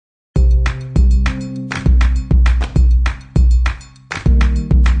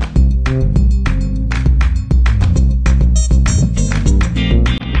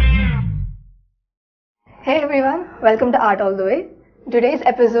Welcome to Art All the Way. In today's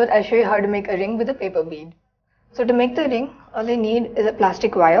episode, I'll show you how to make a ring with a paper bead. So to make the ring, all you need is a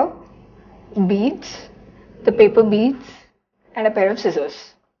plastic wire, beads, the paper beads, and a pair of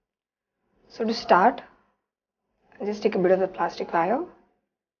scissors. So to start, I'll just take a bit of the plastic wire.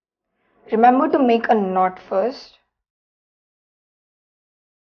 Remember to make a knot first.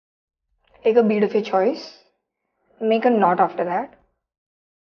 Take a bead of your choice. Make a knot after that.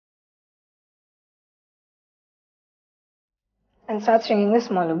 And start stringing the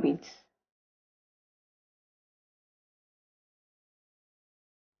smaller beads.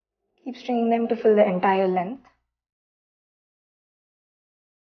 Keep stringing them to fill the entire length.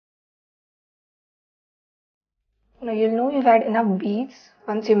 Now you'll know you've had enough beads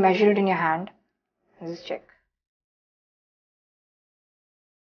once you measure it in your hand. Just check.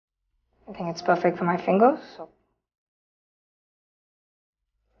 I think it's perfect for my fingers. So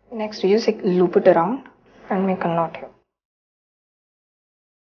next, you just loop it around and make a knot here.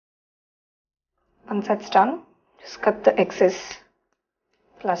 Once that's done, just cut the excess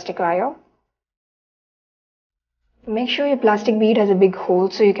plastic wire. Make sure your plastic bead has a big hole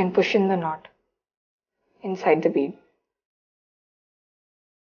so you can push in the knot inside the bead.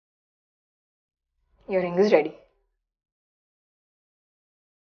 Your ring is ready.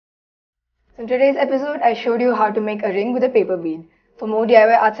 So in today's episode, I showed you how to make a ring with a paper bead. For more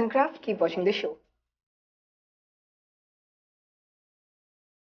DIY arts and crafts, keep watching the show.